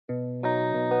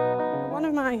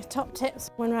of my top tips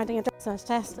when riding a dressage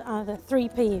test are the 3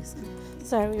 Ps.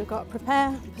 So you've got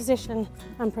prepare, position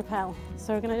and propel.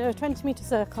 So we're going to do a 20-metre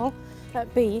circle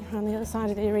at B on the other side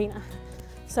of the arena.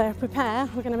 So prepare,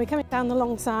 we're going to be coming down the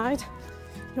long side.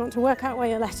 You want to work out where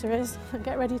your letter is and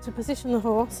get ready to position the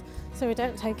horse so we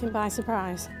don't take him by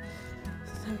surprise.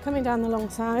 So coming down the long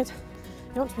side,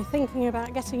 you want to be thinking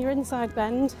about getting your inside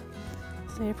bend.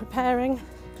 So you're preparing,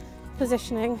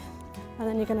 positioning, and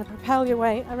then you're going to propel your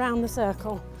way around the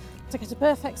circle. To get a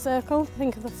perfect circle,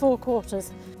 think of the 4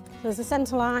 quarters. There's a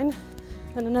centre line,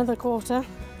 then another quarter,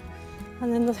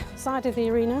 and then the side of the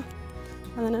arena,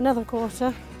 and then another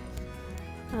quarter,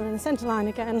 and then the centre line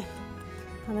again,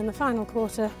 and then the final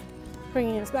quarter,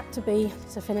 bringing us back to B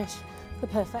to finish the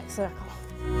perfect circle.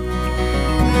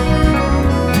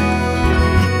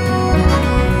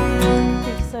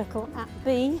 Circle at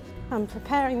B, I'm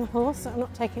preparing the horse so I'm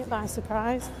not taking it by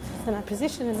surprise, then I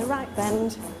position in the right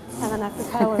bend and then I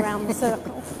propel around the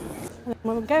circle. And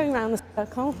when we're going around the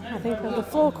circle, I think of the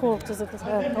 4 quarters of the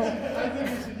circle.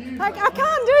 I can't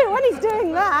do it when he's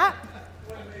doing that!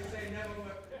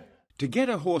 To get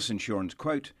a horse insurance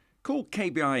quote, call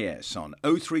KBIS on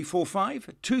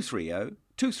 0345 230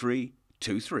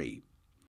 2323.